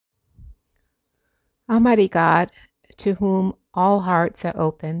Almighty God, to whom all hearts are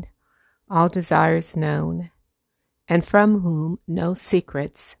opened, all desires known, and from whom no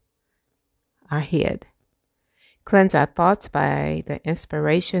secrets are hid. Cleanse our thoughts by the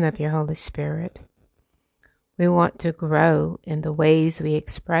inspiration of your Holy Spirit. We want to grow in the ways we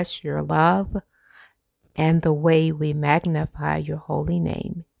express your love and the way we magnify your holy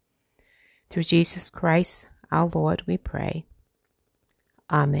name. Through Jesus Christ, our Lord, we pray.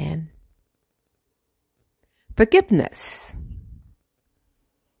 Amen. Forgiveness.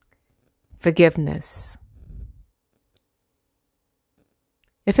 Forgiveness.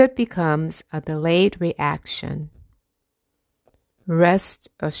 If it becomes a delayed reaction, rest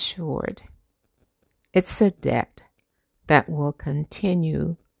assured, it's a debt that will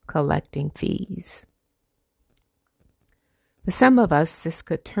continue collecting fees. For some of us, this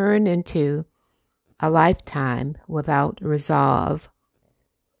could turn into a lifetime without resolve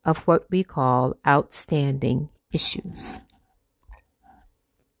of what we call outstanding issues.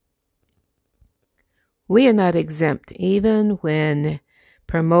 We are not exempt even when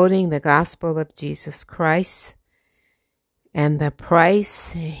promoting the gospel of Jesus Christ and the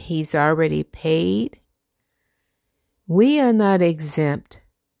price he's already paid. We are not exempt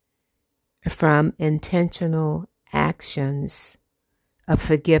from intentional actions of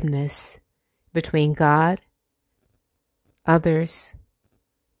forgiveness between God, others,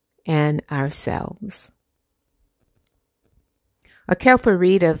 and ourselves. A careful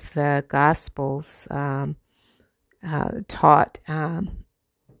read of the Gospels taught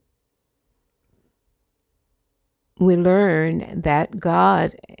we learn that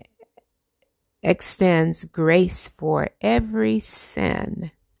God extends grace for every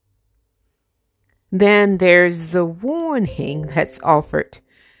sin. Then there's the warning that's offered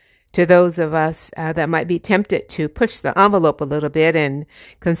to those of us that might be tempted to push the envelope a little bit and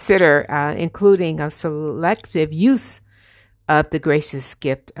consider including a selective use of the gracious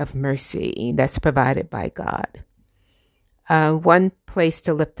gift of mercy that's provided by God. One place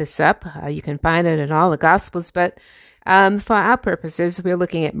to lift this up, you can find it in all the Gospels, but for our purposes, we're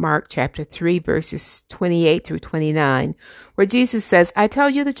looking at Mark chapter 3, verses 28 through 29, where Jesus says, I tell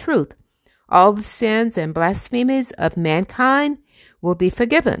you the truth, all the sins and blasphemies of mankind will be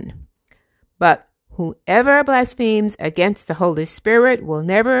forgiven. But whoever blasphemes against the Holy Spirit will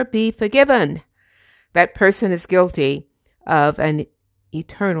never be forgiven. That person is guilty of an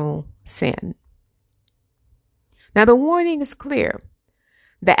eternal sin. Now, the warning is clear.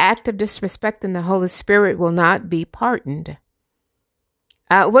 The act of disrespecting the Holy Spirit will not be pardoned.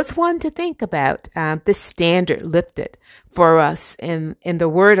 What's one to think about this standard lifted for us in the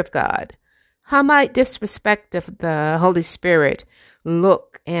Word of God? How might disrespect of the Holy Spirit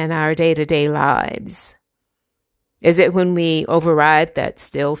look in our day-to-day lives? Is it when we override that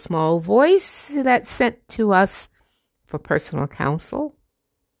still small voice that's sent to us for personal counsel?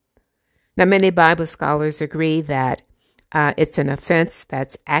 Now, many Bible scholars agree that it's an offense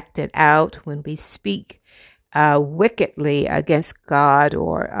that's acted out when we speak wickedly against God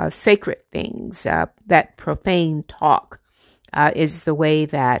or sacred things. That profane talk is the way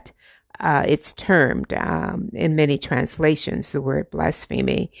that it's termed in many translations, the word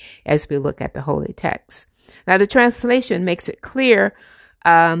blasphemy, as we look at the holy text. Now, the translation makes it clear,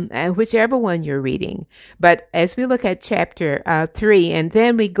 whichever one you're reading. But as we look at chapter 3, and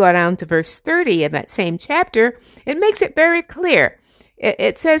then we go down to verse 30 of that same chapter, it makes it very clear.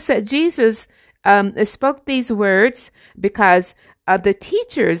 It says that Jesus spoke these words because the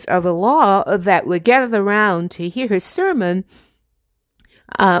teachers of the law that were gathered around to hear his sermon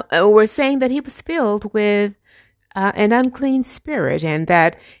were saying that he was filled with an unclean spirit and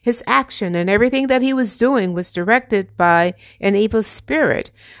that his action and everything that he was doing was directed by an evil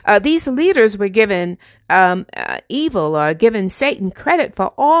spirit. These leaders were given evil or given Satan credit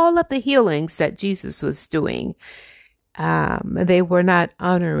for all of the healings that Jesus was doing. They were not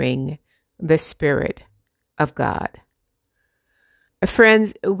honoring the Spirit of God.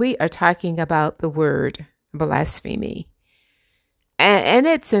 Friends, we are talking about the word blasphemy. And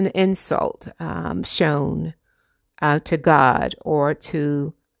it's an insult shown to God or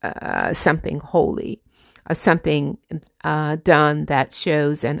to something holy, something done that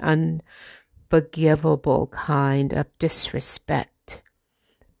shows an unforgivable kind of disrespect.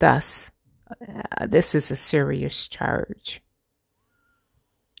 Thus, this is a serious charge.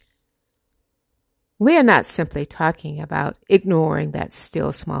 We are not simply talking about ignoring that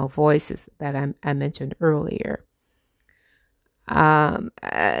still small voices that I mentioned earlier.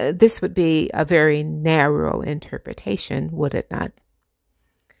 This would be a very narrow interpretation, would it not?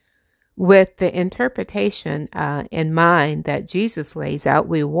 With the interpretation in mind that Jesus lays out,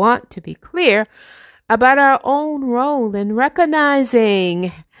 we want to be clear about our own role in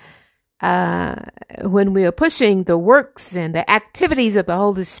recognizing when we are pushing the works and the activities of the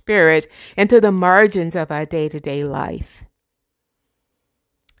Holy Spirit into the margins of our day-to-day life.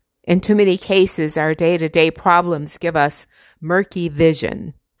 In too many cases, our day-to-day problems give us murky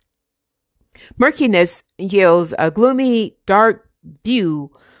vision. Murkiness yields a gloomy, dark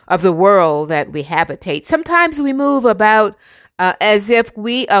view of the world that we habitate. Sometimes we move about as if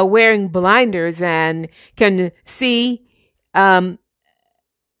we are wearing blinders and can see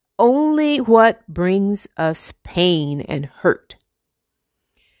only what brings us pain and hurt.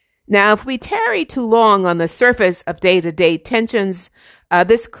 Now, if we tarry too long on the surface of day-to-day tensions,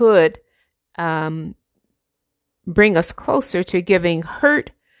 this could bring us closer to giving hurt,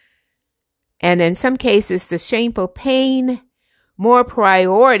 and in some cases, the shameful pain, more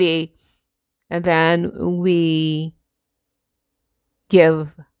priority than we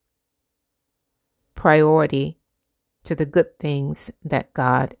give priority to the good things that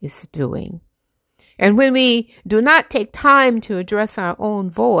God is doing. And when we do not take time to address our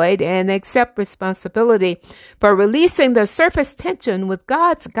own void and accept responsibility for releasing the surface tension with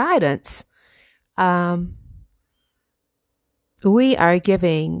God's guidance, we are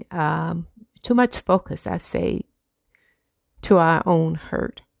giving too much focus, I say, to our own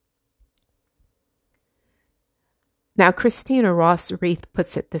hurt. Now, Christina Ross Reith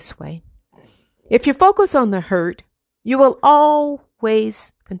puts it this way: if you focus on the hurt, you will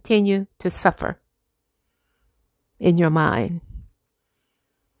always continue to suffer in your mind.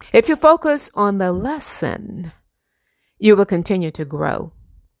 If you focus on the lesson, you will continue to grow.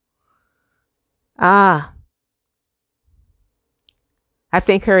 I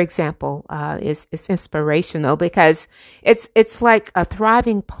think her example is inspirational because it's like a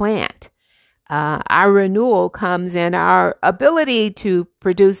thriving plant. Our renewal comes in our ability to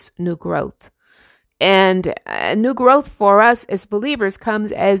produce new growth. And new growth for us as believers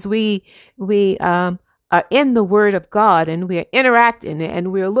comes as we are in the Word of God and we are interacting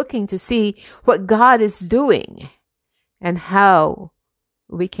and we are looking to see what God is doing and how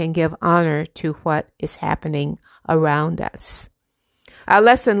we can give honor to what is happening around us. Our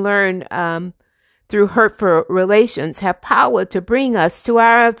lesson learned through hurtful relations have power to bring us to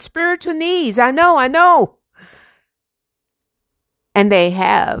our spiritual knees. I know. And they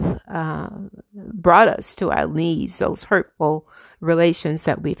have brought us to our knees, those hurtful relations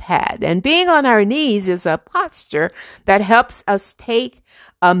that we've had. And being on our knees is a posture that helps us take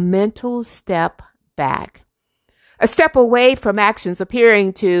a mental step back, a step away from actions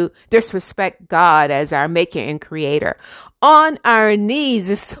appearing to disrespect God as our maker and creator. On our knees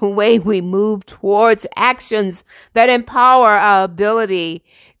is the way we move towards actions that empower our ability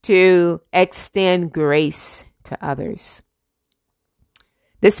to extend grace to others.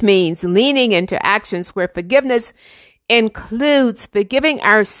 This means leaning into actions where forgiveness includes forgiving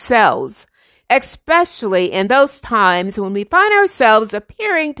ourselves, especially in those times when we find ourselves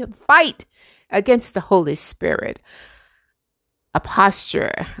appearing to fight against the Holy Spirit. A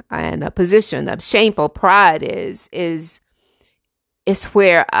posture and a position of shameful pride is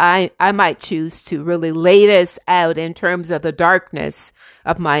where I might choose to really lay this out in terms of the darkness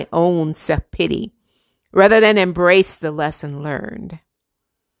of my own self-pity, rather than embrace the lesson learned.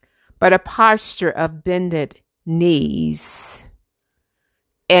 But a posture of bended knees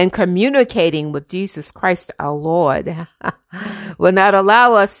and communicating with Jesus Christ our Lord will not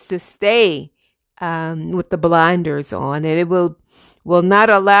allow us to stay with the blinders on, and it will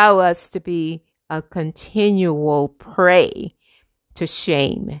not allow us to be a continual prey to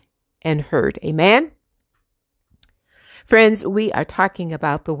shame and hurt. Amen? Friends, we are talking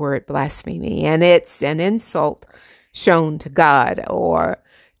about the word blasphemy, and it's an insult shown to God or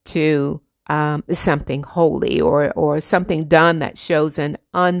to something holy or something done that shows an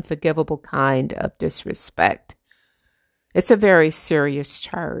unforgivable kind of disrespect. It's a very serious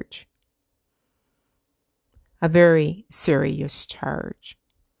charge. A very serious charge.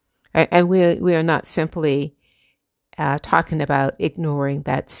 And we are not simply talking about ignoring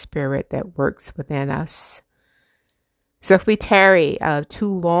that spirit that works within us. So if we tarry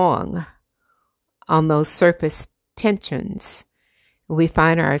too long on those surface tensions, we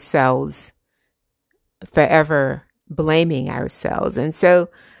find ourselves forever blaming ourselves. And so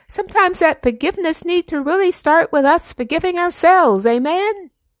sometimes that forgiveness needs to really start with us forgiving ourselves.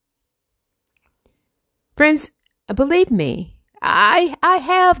 Amen? Friends, believe me, I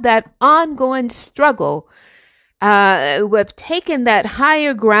have that ongoing struggle with taking that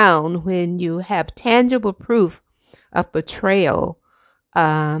higher ground when you have tangible proof of betrayal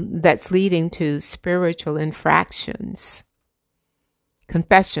that's leading to spiritual infractions.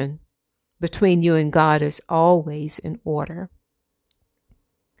 Confession between you and God is always in order.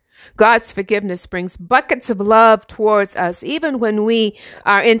 God's forgiveness brings buckets of love towards us, even when we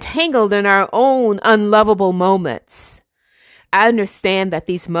are entangled in our own unlovable moments. I understand that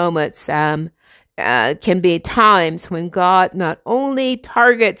these moments can be times when God not only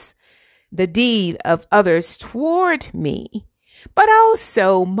targets the deed of others toward me, but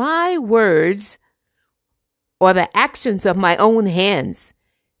also my words or the actions of my own hands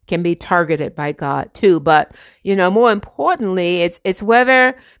can be targeted by God too. But, more importantly, it's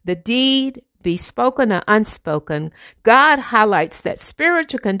whether the deed be spoken or unspoken, God highlights that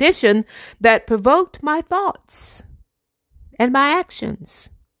spiritual condition that provoked my thoughts and my actions.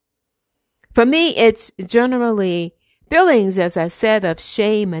 For me, it's generally feelings, as I said, of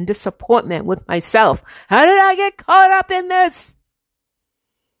shame and disappointment with myself. How did I get caught up in this?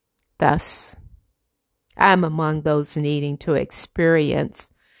 Thus, I'm among those needing to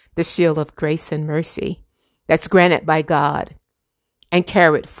experience the shield of grace and mercy that's granted by God and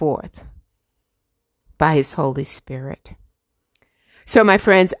carried forth by His Holy Spirit. So, my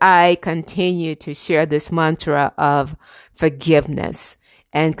friends, I continue to share this mantra of forgiveness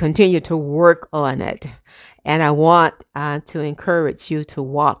and continue to work on it. And I want to encourage you to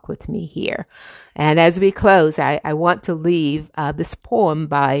walk with me here. And as we close, I want to leave this poem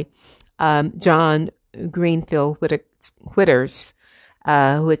by John Greenfield Whitters,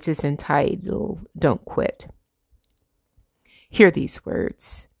 which is entitled, Don't Quit. Hear these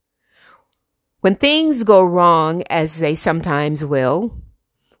words. When things go wrong, as they sometimes will,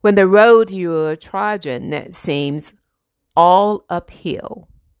 when the road you're trudging seems all uphill,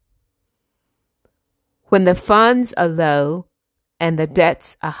 when the funds are low and the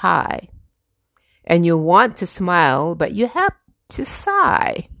debts are high, and you want to smile, but you have to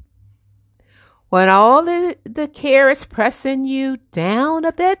sigh, when all the care is pressing you down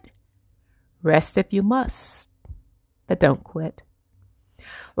a bit, rest if you must, but don't quit.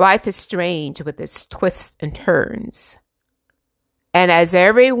 Life is strange with its twists and turns. And as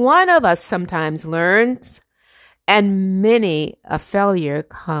every one of us sometimes learns, and many a failure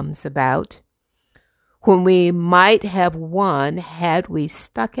comes about, when we might have won had we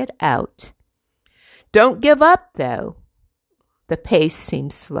stuck it out. Don't give up, though. The pace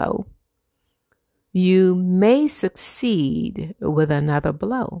seems slow. You may succeed with another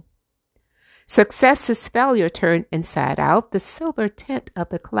blow. Success is failure turned inside out, the silver tint of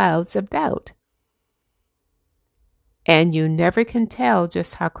the clouds of doubt. And you never can tell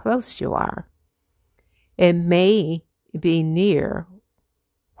just how close you are. It may be near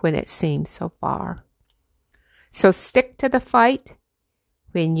when it seems so far. So stick to the fight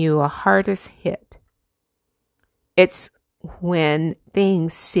when you are hardest hit. It's when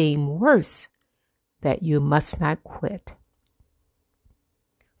things seem worse that you must not quit.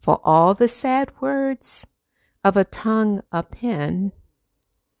 For all the sad words of a tongue, a pen,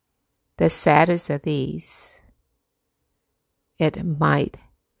 the saddest of these, it might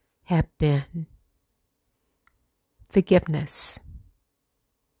have been forgiveness.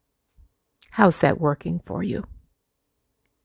 How's that working for you?